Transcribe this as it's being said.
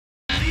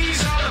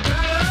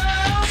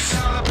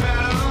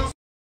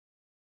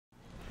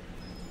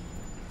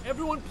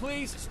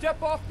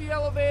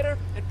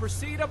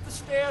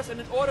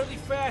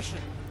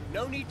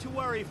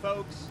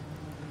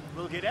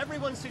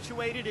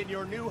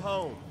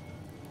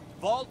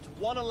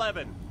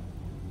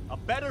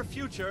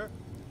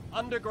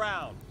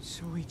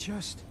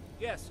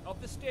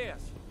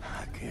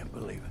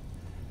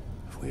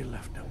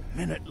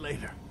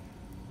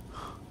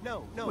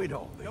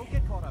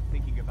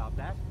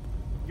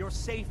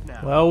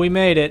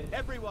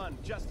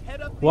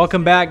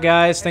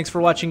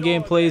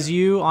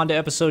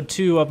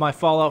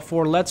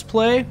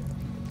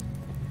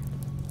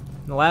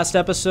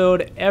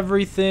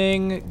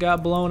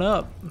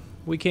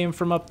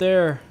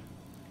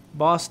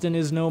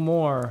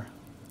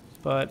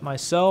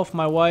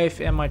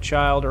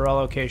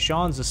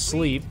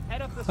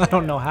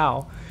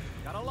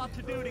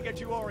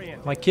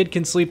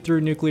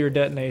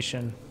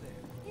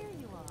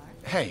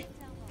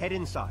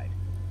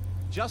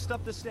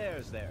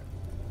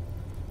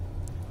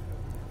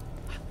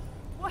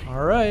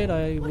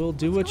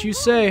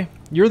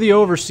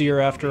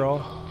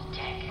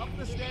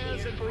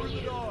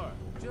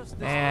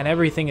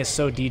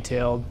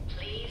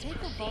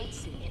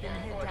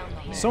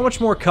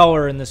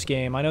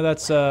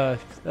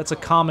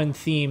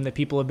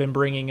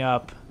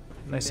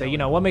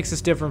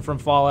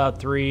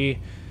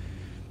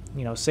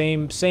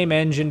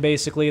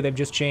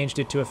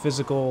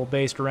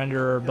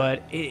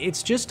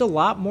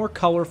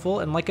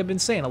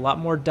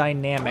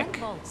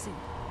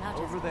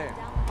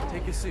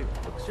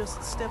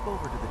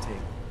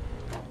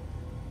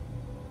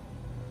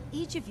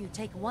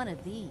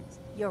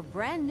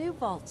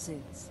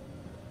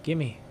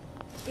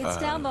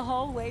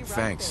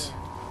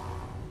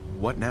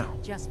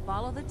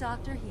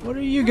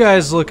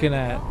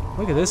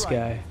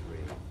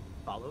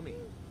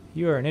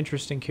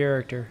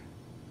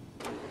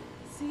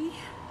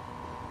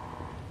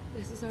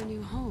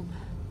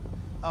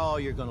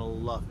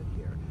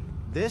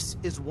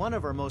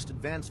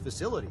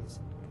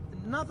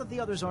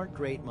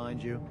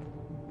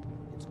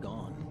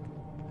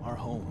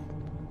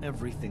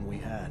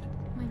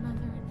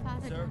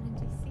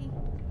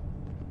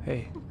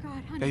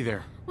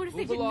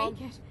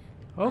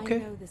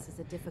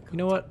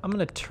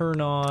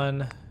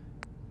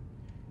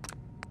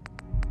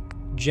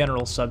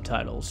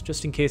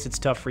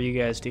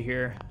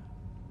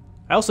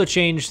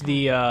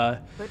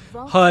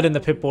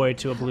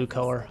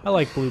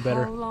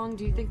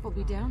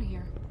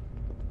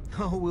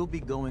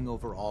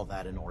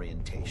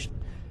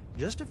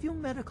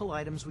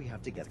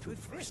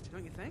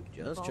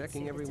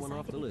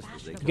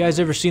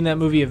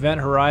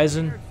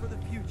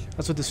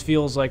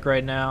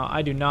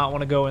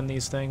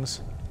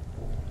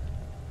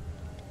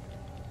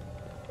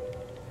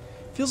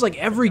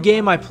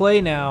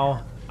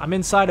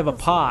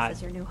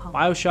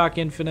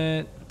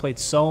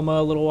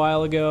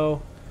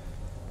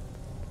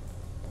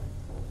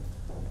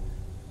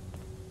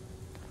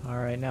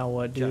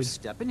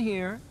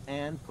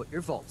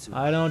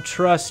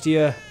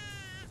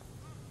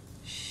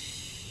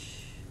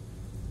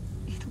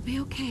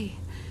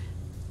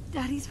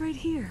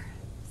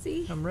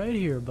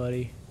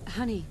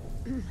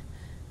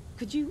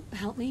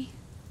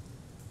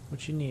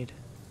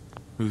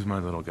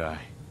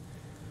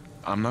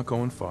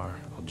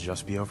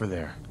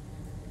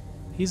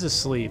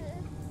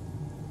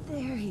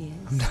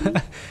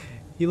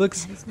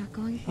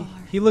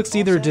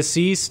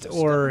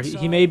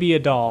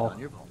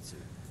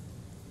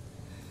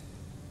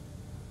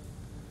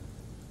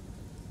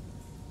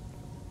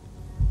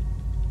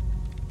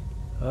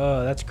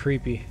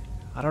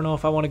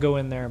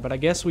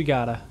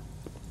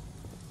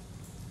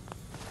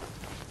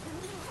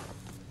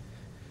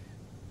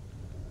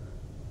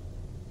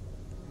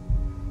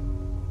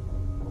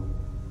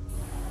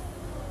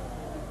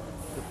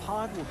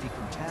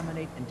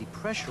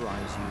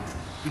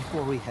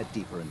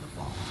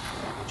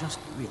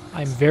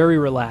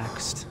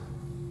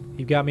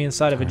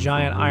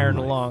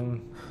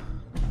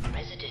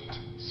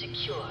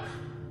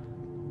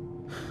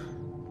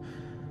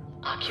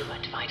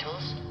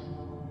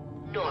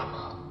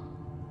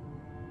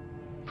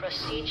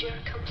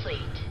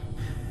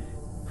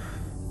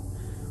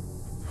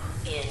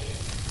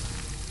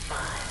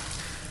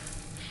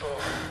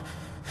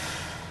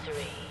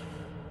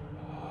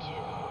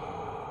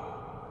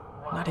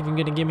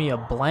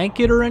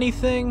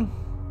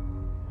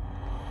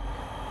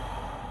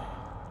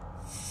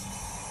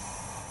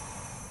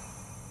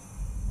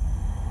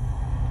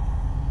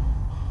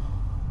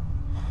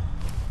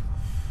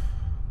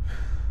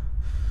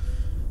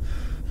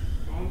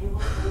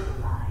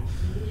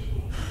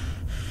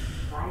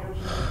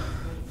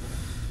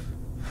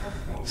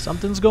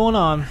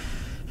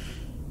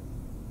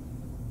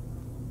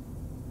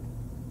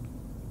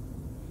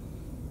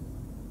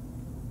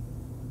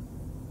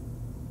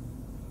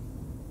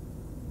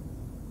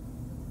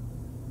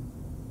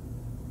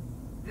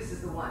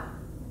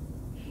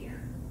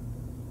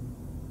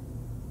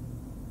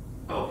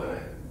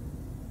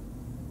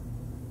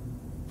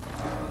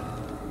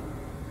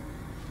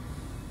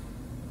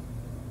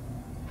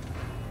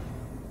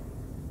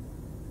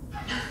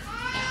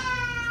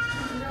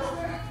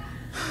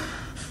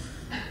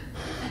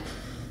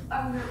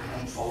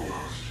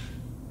Almost.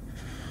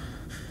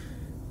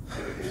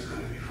 Everything's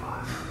gonna be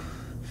fine.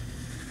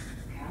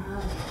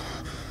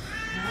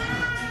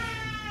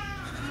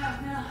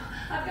 No,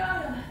 I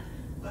got him.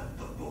 Let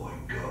the boy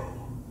go.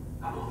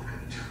 I'm only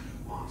gonna tell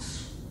you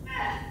once.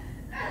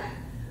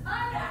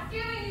 I'm not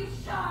giving you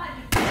Sean.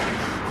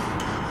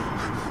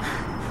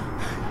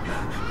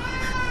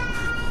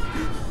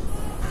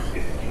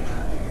 Get the kid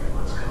out of here.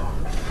 Let's go.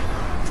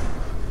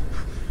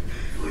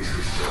 At least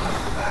we still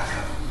have the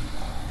backup.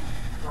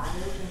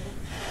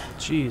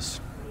 Jeez.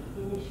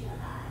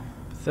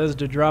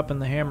 Bethesda dropping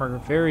the hammer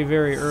very,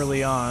 very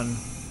early on.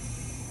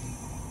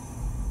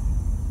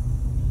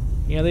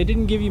 You know, they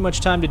didn't give you much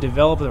time to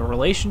develop a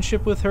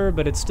relationship with her,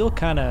 but it still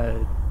kind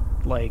of,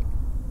 like,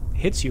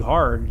 hits you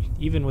hard,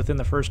 even within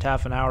the first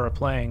half an hour of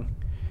playing.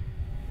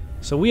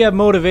 So we have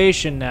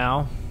motivation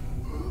now.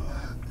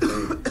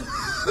 You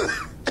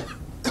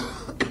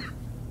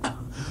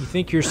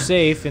think you're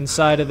safe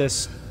inside of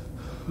this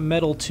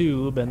metal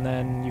tube, and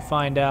then you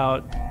find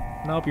out,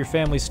 nope, your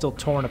family's still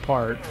torn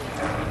apart.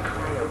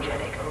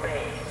 Cryogenic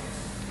array.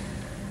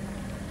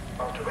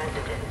 Vault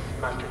residents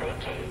must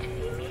vacate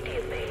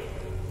immediately.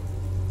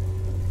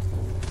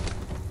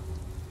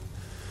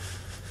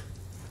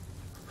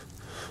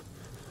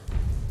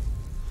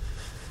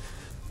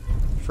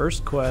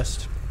 First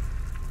quest.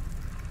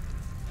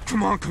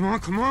 Come on, come on,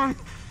 come on!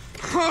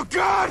 Oh,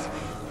 God!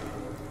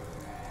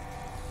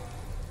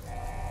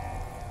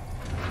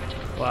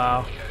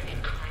 Wow.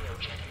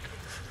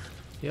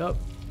 Yep,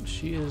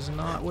 she is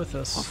not with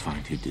us. I'll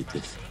find who did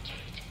this,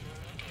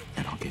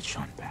 and I'll get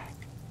Sean back.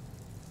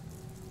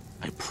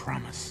 I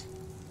promise.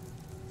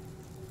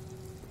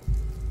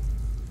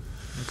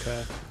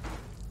 Okay.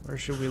 Where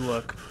should we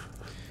look?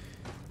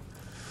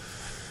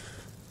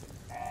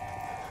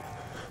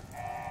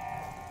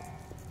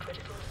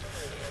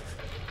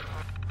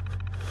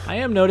 I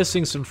am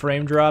noticing some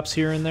frame drops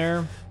here and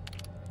there.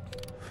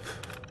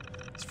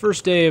 It's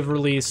first day of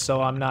release,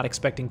 so I'm not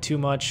expecting too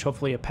much.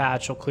 Hopefully a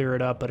patch will clear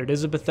it up, but it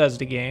is a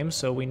Bethesda game,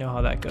 so we know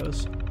how that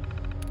goes.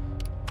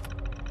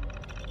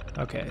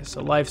 Okay,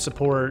 so life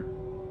support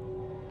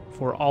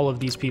for all of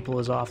these people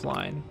is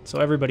offline, so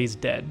everybody's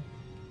dead.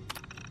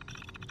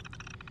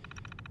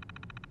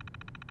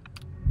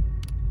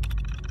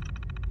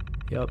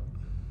 Yep.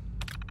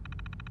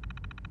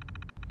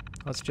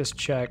 Let's just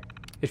check.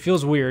 It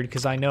feels weird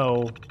because I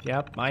know,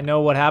 yep, I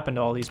know what happened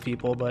to all these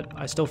people, but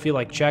I still feel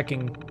like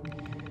checking.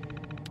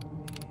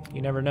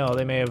 You never know,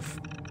 they may have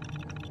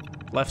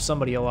left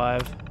somebody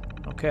alive.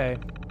 Okay.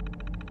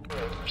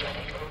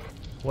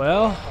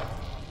 Well,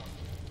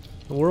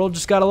 the world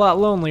just got a lot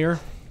lonelier.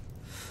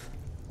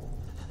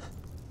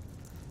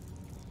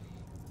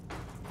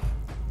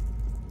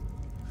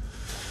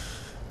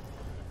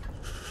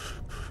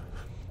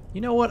 You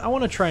know what? I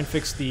want to try and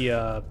fix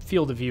the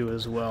field of view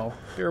as well.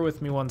 Bear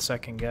with me 1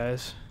 second,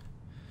 guys.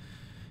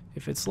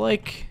 If it's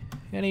like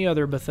any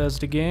other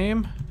Bethesda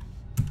game...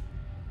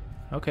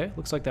 Okay,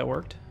 looks like that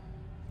worked.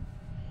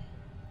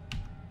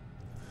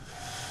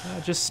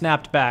 It just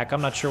snapped back.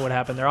 I'm not sure what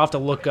happened there. I'll have to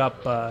look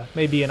up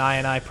maybe an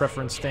INI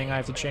preference thing I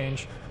have to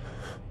change.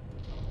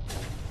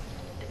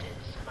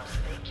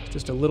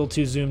 Just a little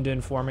too zoomed in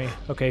for me.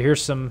 Okay,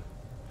 here's some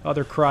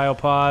other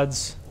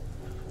cryopods.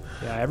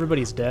 Yeah,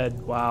 everybody's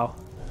dead. Wow.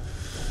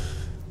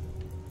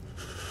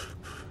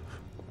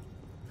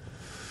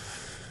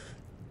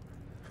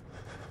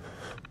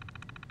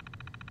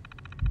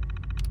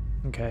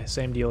 Okay,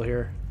 same deal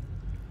here.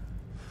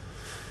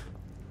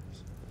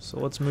 So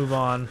let's move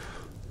on.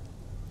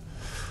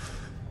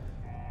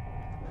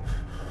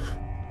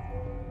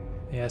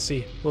 Yeah,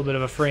 see, a little bit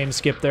of a frame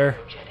skip there.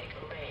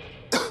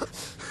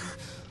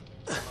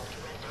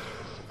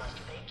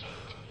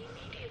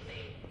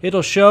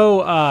 It'll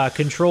show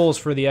controls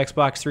for the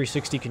Xbox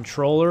 360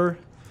 controller,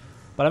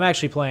 but I'm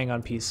actually playing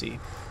on PC.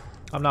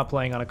 I'm not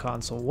playing on a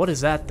console. What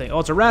is that thing? Oh,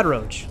 it's a rad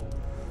roach.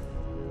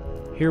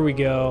 Here we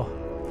go.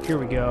 Here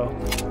we go.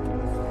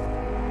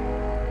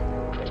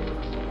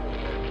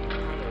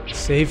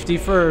 Safety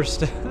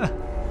first.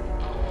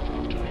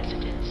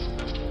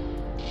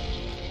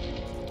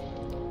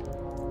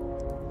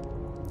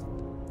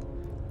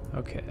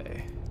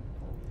 Okay.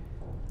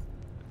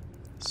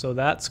 So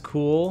that's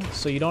cool.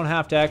 So you don't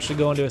have to actually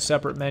go into a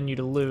separate menu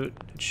to loot.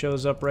 It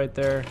shows up right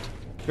there.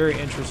 Very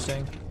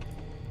interesting.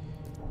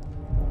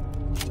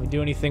 Can we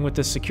do anything with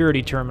this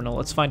security terminal?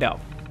 Let's find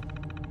out.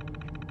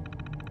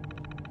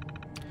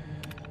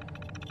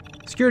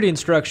 Security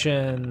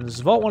instructions.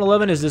 Vault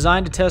 111 is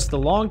designed to test the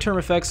long-term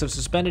effects of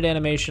suspended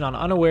animation on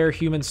unaware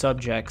human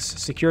subjects.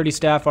 Security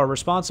staff are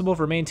responsible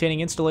for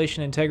maintaining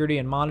installation integrity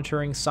and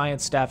monitoring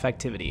science staff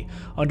activity.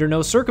 Under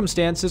no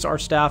circumstances are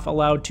staff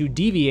allowed to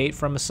deviate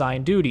from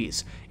assigned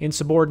duties.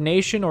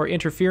 Insubordination or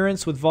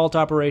interference with vault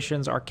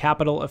operations are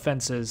capital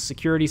offenses.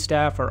 Security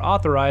staff are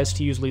authorized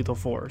to use lethal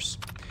force.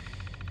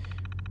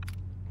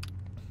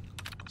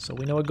 So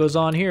we know what goes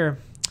on here.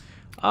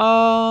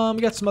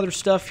 We got some other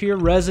stuff here.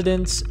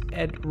 Resident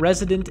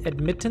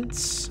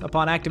admittance.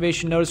 Upon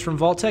activation notice from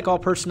Vault Tech, all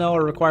personnel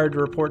are required to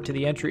report to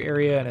the entry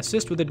area and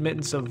assist with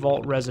admittance of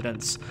Vault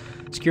residents.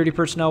 Security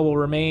personnel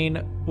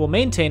will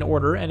maintain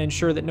order and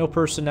ensure that no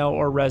personnel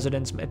or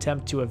residents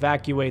attempt to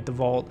evacuate the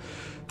Vault.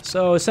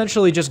 So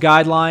essentially just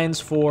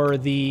guidelines for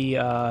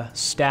the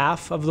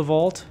staff of the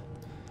Vault.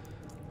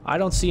 I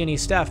don't see any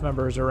staff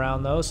members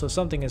around though, so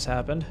something has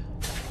happened.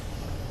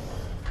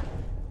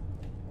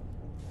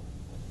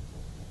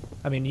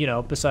 I mean, you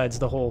know, besides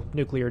the whole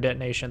nuclear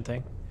detonation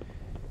thing.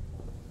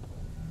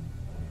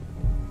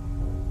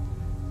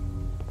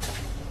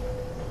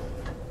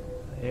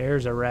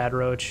 There's a rad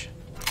roach.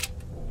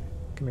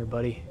 Come here,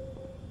 buddy.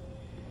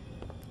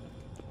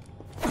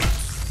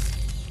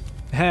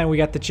 And we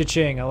got the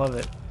cha-ching. I love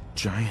it.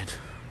 Giant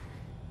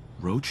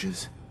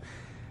roaches?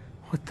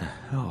 What the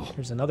hell?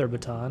 There's another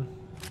baton.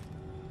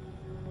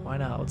 Why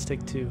not? Let's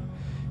take two.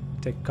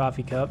 Take a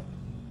coffee cup.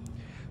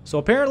 So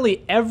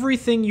apparently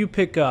everything you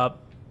pick up,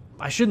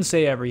 I shouldn't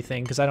say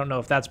everything because I don't know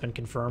if that's been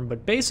confirmed,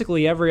 but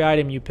basically every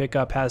item you pick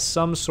up has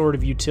some sort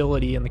of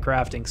utility in the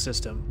crafting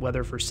system,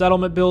 whether for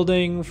settlement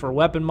building, for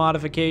weapon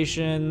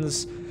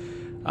modifications.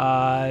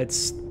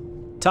 It's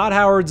Todd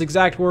Howard's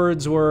exact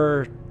words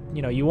were,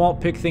 you know, you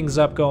won't pick things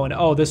up going,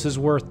 oh, this is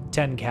worth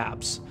 10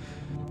 caps.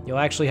 You'll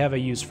actually have a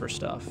use for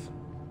stuff.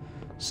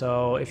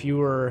 So if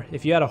you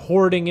had a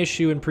hoarding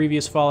issue in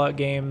previous Fallout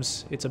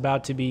games, it's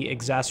about to be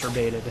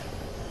exacerbated.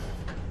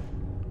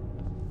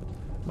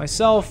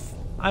 Myself,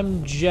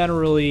 I'm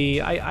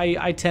generally,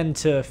 I tend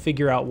to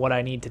figure out what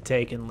I need to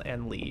take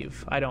and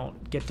leave. I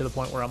don't get to the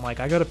point where I'm like,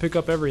 I gotta pick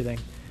up everything.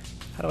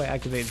 How do I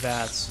activate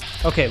VATS?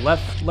 Okay,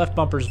 left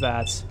bumper's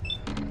VATS.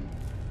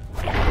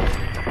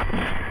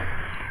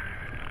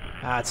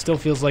 Ah, it still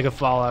feels like a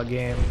Fallout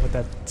game with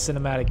that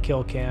cinematic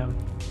kill cam.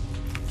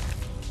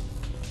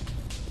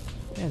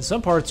 Man,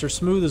 some parts are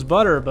smooth as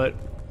butter, but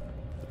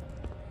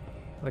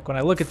like when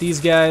I look at these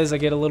guys, I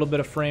get a little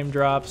bit of frame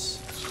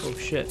drops. Oh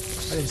shit,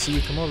 I didn't see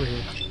you come over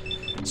here.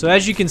 So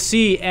as you can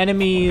see,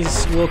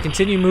 enemies will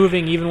continue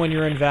moving even when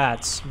you're in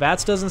VATS.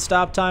 VATS doesn't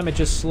stop time, it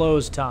just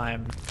slows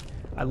time.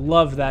 I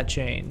love that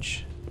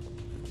change.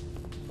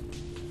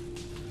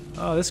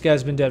 Oh, this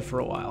guy's been dead for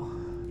a while.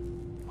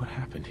 What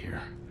happened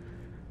here?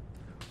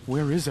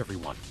 Where is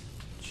everyone?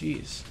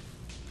 Jeez.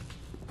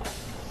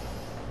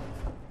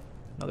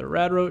 Another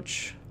rad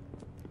roach.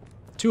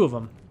 Two of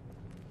them.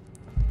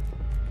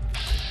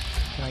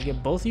 Can I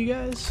get both of you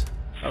guys?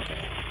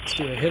 Okay, let's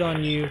do a hit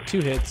on you,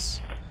 2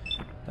 hits.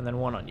 And then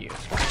 1 on you.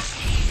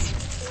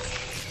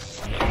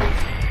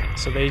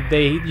 So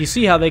you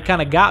see how they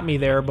kind of got me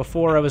there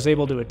before I was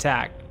able to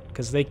attack,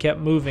 because they kept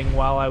moving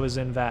while I was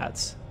in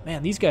VATS.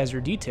 Man, these guys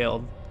are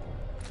detailed.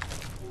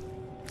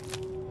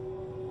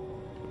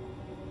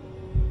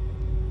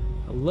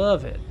 I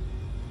love it.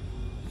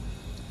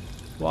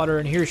 Water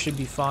in here should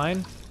be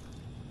fine.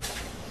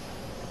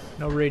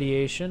 No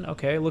radiation.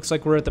 Okay, looks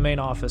like we're at the main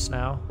office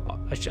now.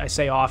 I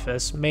say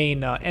office,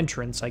 main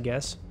entrance, I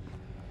guess.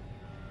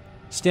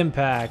 Stim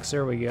packs,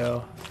 there we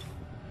go.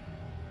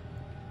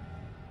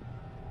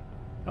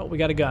 Oh, we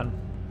got a gun.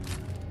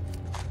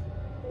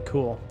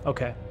 Cool,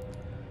 okay.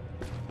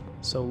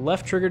 So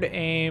left trigger to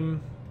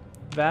aim.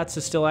 VATS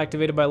is still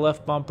activated by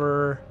left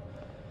bumper.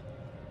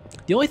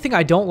 The only thing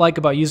I don't like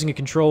about using a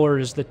controller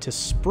is that to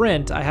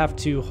sprint, I have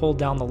to hold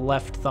down the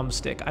left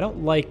thumbstick. I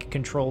don't like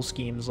control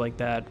schemes like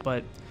that,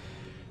 but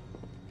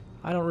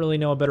I don't really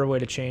know a better way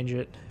to change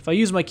it. If I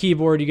use my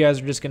keyboard, you guys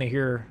are just going to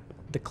hear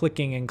the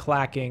clicking and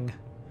clacking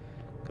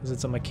because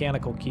it's a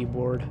mechanical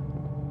keyboard.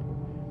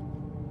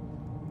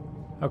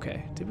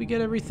 Okay, did we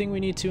get everything we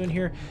need to in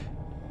here?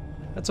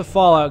 That's a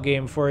Fallout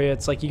game for you.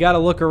 It's like you got to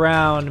look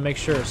around to make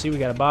sure. See, we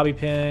got a bobby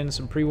pin,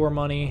 some pre-war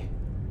money.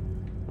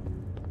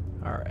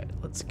 All right,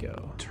 let's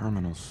go.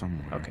 Terminal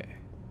somewhere. Okay.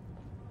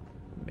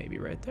 Maybe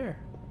right there.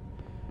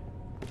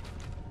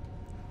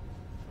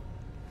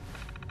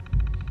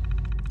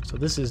 So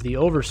this is the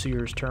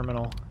Overseer's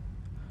terminal.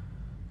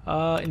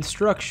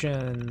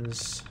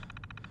 Instructions.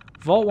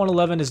 Vault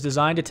 111 is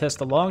designed to test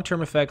the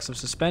long-term effects of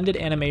suspended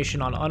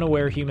animation on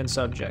unaware human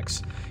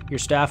subjects. Your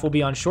staff will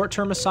be on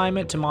short-term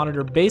assignment to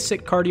monitor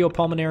basic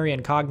cardiopulmonary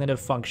and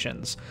cognitive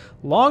functions.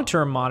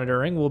 Long-term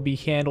monitoring will be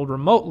handled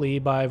remotely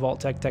by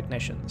Vault Tech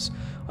technicians.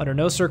 Under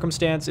no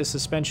circumstance is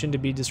suspension to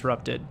be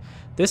disrupted.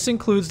 This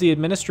includes the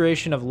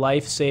administration of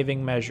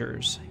life-saving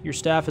measures. Your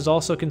staff is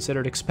also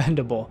considered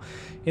expendable.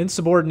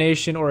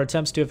 Insubordination or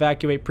attempts to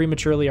evacuate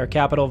prematurely are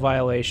capital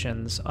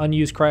violations.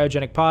 Unused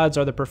cryogenic pods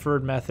are the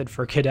preferred method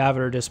for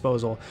cadaver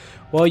disposal.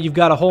 Well, you've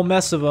got a whole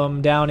mess of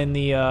them down in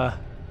the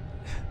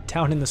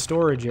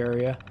storage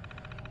area.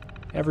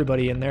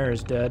 Everybody in there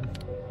is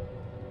dead.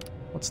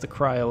 What's the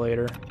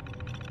cryolator?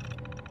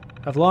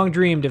 I've long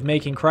dreamed of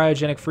making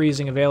cryogenic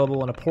freezing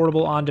available in a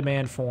portable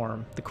on-demand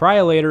form. The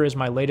cryolator is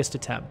my latest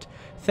attempt.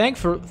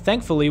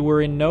 Thankfully,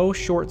 we're in no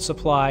short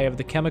supply of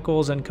the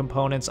chemicals and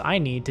components I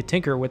need to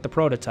tinker with the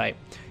prototype.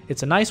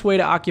 It's a nice way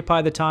to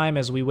occupy the time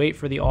as we wait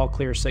for the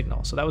all-clear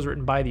signal. So that was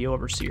written by the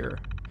Overseer.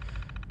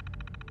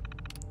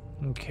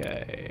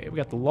 Okay, we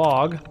got the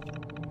log.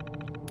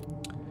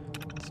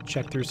 Let's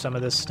check through some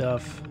of this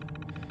stuff.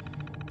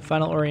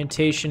 Final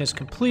orientation is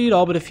complete.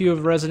 All but a few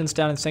of residents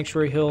down in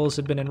Sanctuary Hills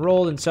have been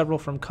enrolled, and several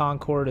from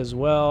Concord as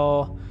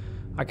well.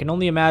 I can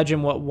only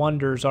imagine what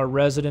wonders our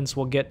residents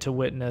will get to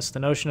witness. The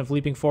notion of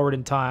leaping forward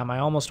in time. I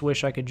almost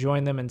wish I could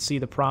join them and see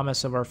the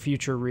promise of our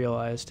future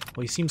realized.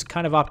 Well, he seems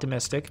kind of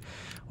optimistic.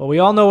 Well, we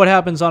all know what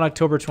happens on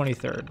October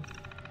 23rd.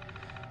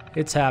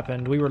 It's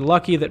happened. We were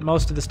lucky that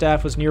most of the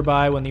staff was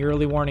nearby when the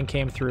early warning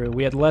came through.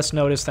 We had less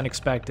notice than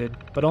expected,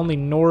 but only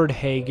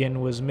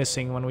Nordhagen was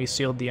missing when we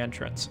sealed the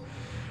entrance.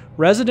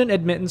 Resident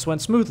admittance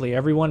went smoothly.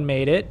 Everyone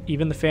made it,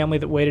 even the family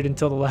that waited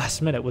until the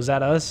last minute. Was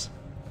that us?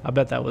 I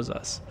bet that was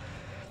us.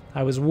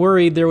 I was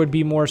worried there would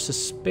be more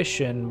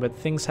suspicion, but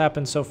things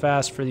happened so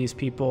fast for these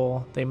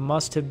people. They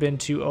must have been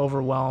too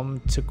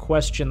overwhelmed to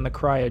question the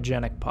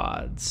cryogenic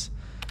pods.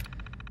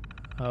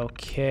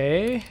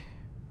 Okay.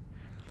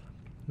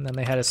 And then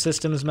they had a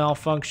systems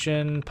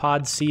malfunction.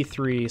 Pod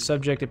C3.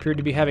 Subject appeared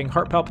to be having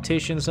heart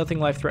palpitations, nothing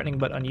life-threatening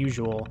but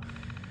unusual.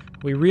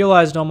 We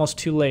realized almost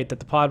too late that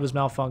the pod was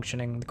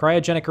malfunctioning. The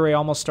cryogenic array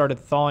almost started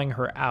thawing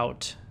her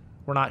out.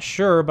 We're not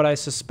sure, but I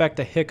suspect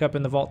a hiccup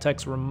in the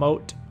Vault-Tech's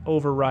remote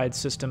override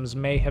systems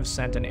may have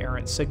sent an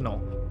errant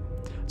signal.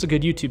 It's a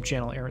good YouTube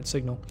channel, Errant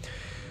Signal.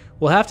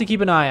 We'll have to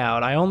keep an eye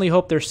out. I only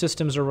hope their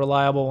systems are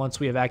reliable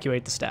once we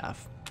evacuate the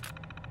staff.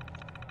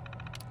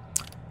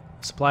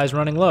 Supplies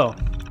running low.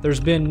 There's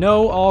been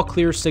no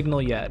all-clear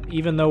signal yet,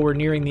 even though we're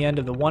nearing the end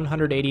of the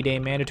 180-day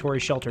mandatory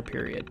shelter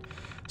period.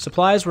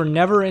 Supplies were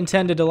never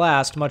intended to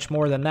last much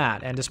more than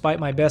that, and despite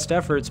my best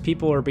efforts,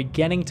 people are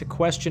beginning to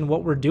question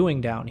what we're doing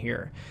down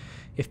here.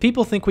 If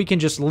people think we can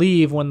just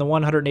leave when the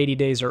 180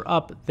 days are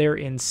up, they're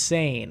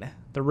insane.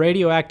 The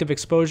radioactive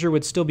exposure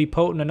would still be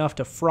potent enough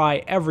to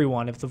fry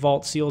everyone if the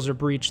vault seals are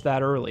breached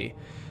that early.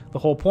 The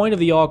whole point of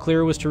the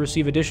all-clear was to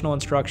receive additional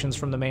instructions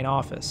from the main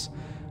office.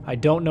 I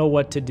don't know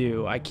what to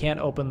do. I can't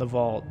open the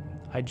vault.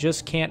 I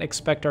just can't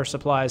expect our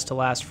supplies to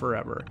last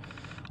forever.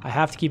 I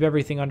have to keep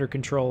everything under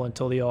control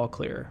until the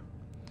all-clear.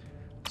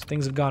 So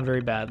things have gone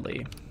very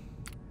badly.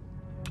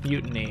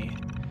 Mutiny.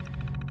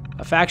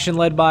 A faction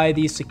led by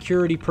the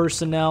security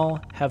personnel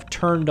have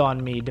turned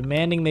on me,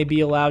 demanding they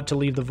be allowed to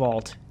leave the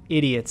vault.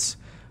 Idiots.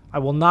 I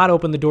will not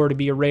open the door to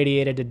be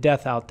irradiated to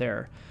death out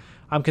there.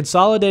 I'm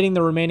consolidating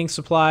the remaining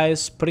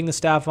supplies, putting the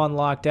staff on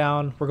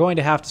lockdown. We're going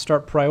to have to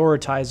start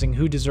prioritizing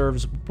who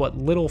deserves what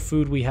little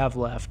food we have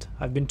left.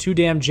 I've been too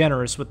damn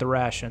generous with the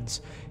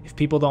rations. If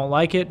people don't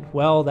like it,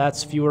 well,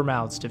 that's fewer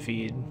mouths to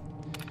feed.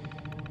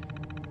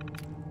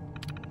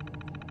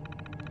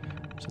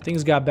 So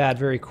things got bad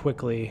very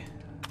quickly.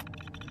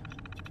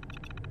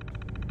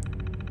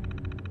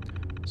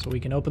 So we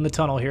can open the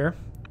tunnel here.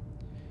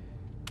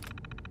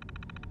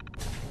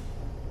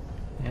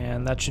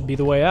 And that should be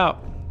the way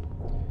out.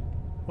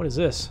 What is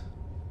this?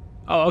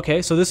 Oh,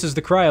 okay, so this is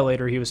the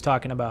cryolator he was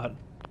talking about.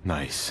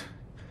 Nice.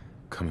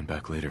 Coming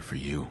back later for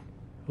you.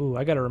 Ooh,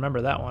 I gotta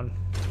remember that one.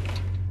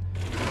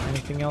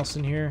 Anything else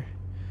in here?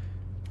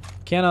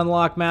 Can't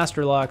unlock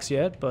master locks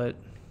yet, but...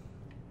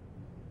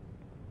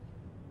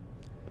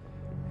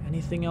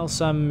 anything else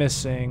I'm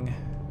missing?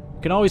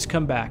 Can always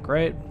come back,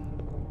 right?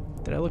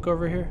 Did I look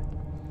over here?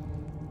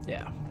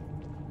 Yeah.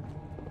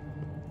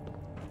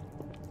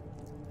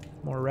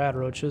 More rad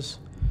roaches.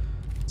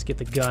 Let's get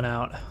the gun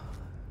out.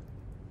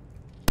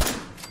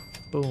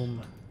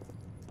 Boom.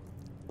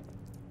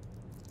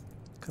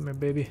 Come here,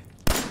 baby.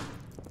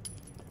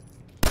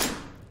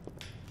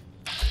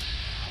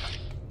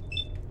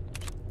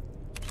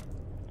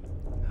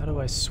 How do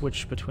I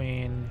switch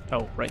between...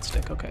 oh, right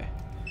stick, okay.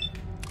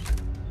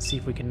 Let's see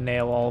if we can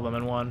nail all of them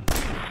in one.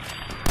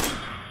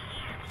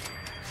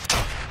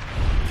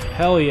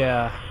 Hell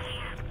yeah.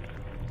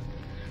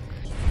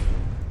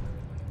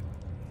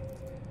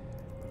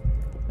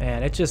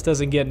 Man, it just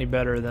doesn't get any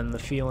better than the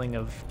feeling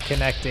of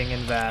connecting in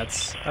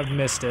VATS. I've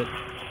missed it.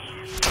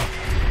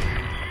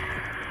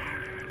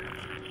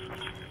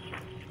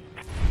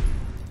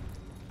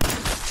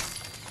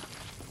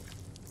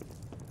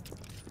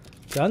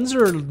 Guns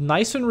are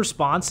nice and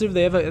responsive.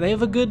 They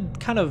have a good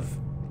kind of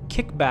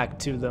kickback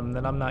to them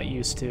that I'm not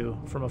used to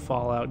from a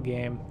Fallout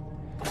game.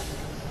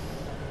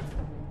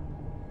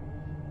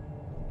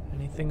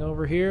 Anything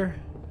over here?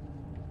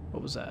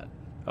 What was that?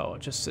 Oh,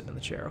 just sitting in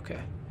the chair. Okay.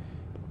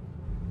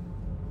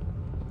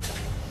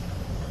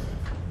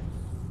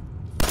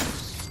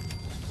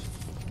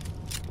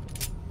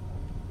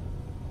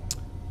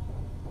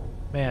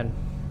 Man,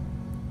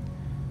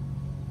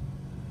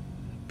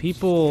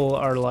 people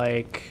are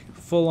like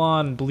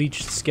full-on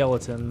bleached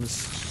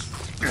skeletons.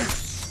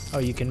 Oh,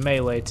 you can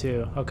melee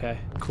too. Okay,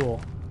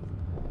 cool.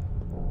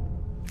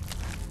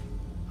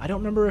 I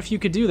don't remember if you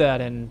could do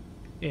that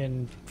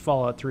in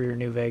Fallout 3 or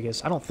New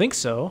Vegas. I don't think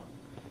so.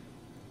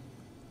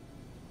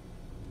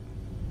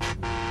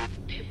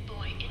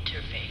 Pip-Boy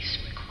interface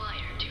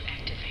required to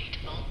activate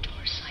vault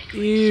door site.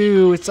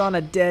 Ew, it's on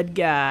a dead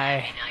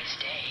guy. Nice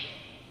day.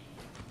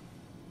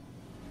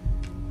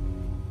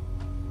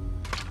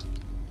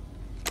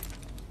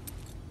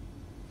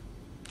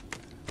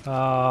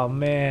 Oh,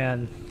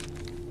 man.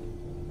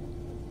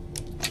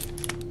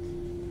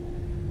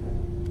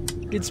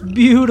 It's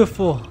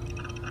beautiful.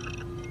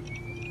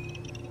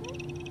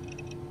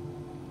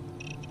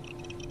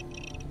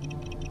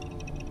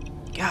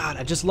 God,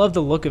 I just love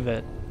the look of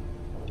it.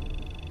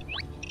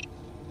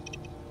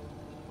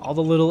 All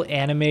the little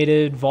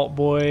animated Vault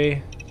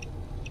Boy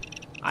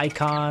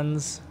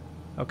icons.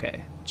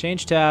 Okay,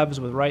 change tabs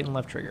with right and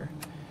left trigger.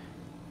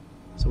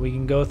 So we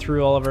can go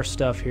through all of our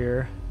stuff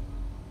here.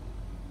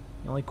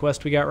 The only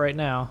quest we got right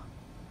now.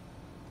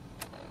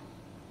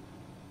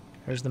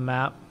 There's the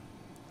map.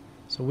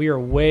 So we are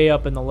way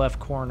up in the left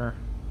corner.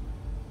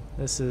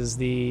 This is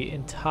the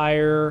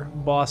entire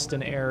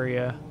Boston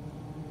area.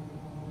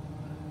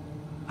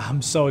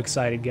 I'm so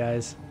excited,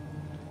 guys.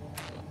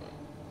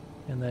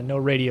 And then no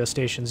radio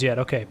stations yet.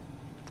 Okay.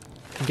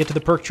 Can get to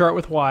the perk chart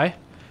with Y.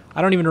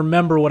 I don't even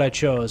remember what I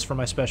chose for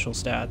my special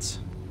stats.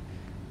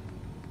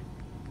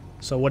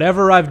 So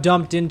whatever I've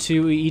dumped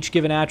into each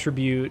given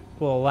attribute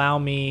will allow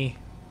me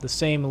the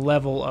same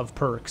level of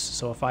perks.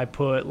 So if I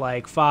put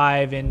like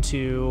 5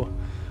 into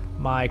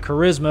my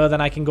charisma, then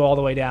I can go all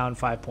the way down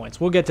 5 points.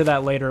 We'll get to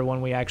that later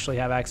when we actually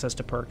have access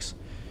to perks.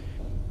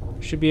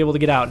 Should be able to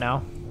get out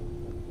now.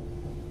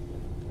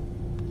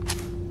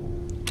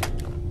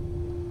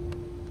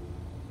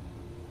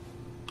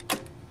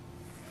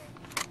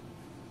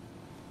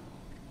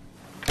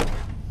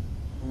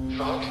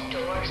 Vault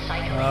door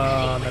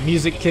cycling the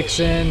music kicks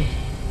in.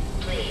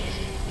 Please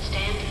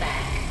stand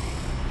back.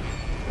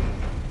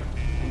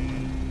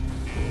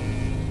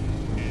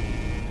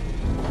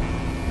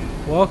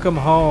 Welcome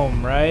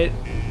home, right?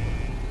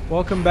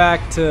 Welcome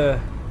back to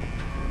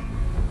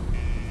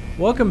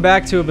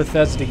a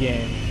Bethesda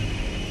game.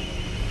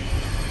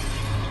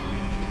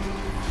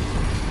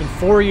 It's been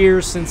 4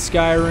 years since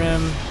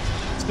Skyrim.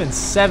 It's been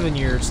 7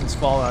 years since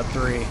Fallout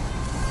 3.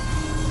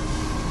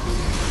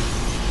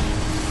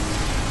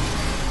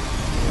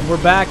 And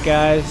we're back,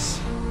 guys.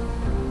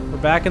 We're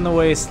back in the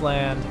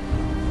wasteland.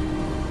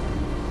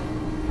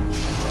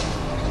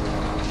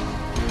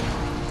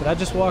 Did I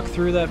just walk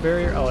through that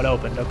barrier? Oh, it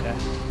opened. Okay.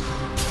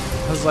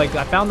 I was like,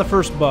 I found the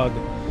first bug.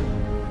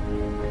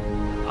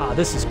 Ah,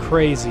 this is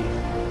crazy.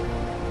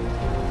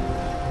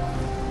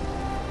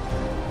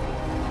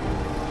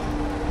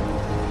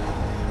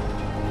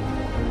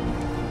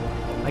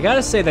 I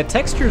gotta say, the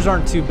textures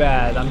aren't too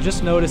bad. I'm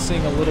just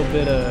noticing a little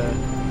bit of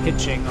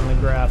hitching on the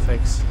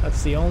graphics.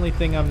 That's the only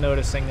thing I'm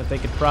noticing that they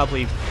could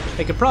probably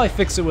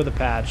fix it with a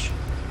patch.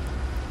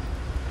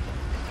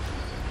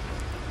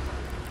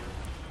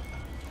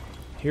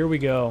 Here we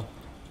go.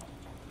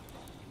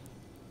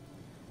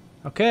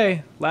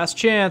 Okay, last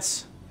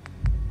chance.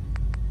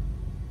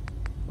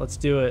 Let's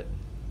do it.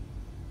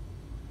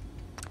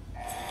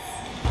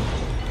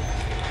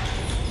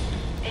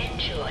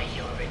 Enjoy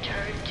your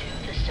return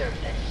to the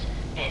surface,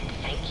 and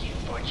thank you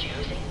for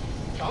choosing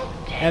Vault.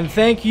 And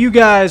thank you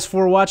guys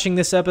for watching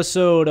this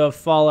episode of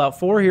Fallout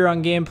 4 here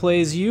on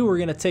Gameplays U. We're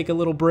going to take a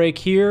little break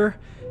here,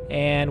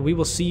 and we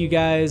will see you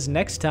guys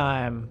next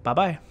time.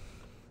 Bye-bye.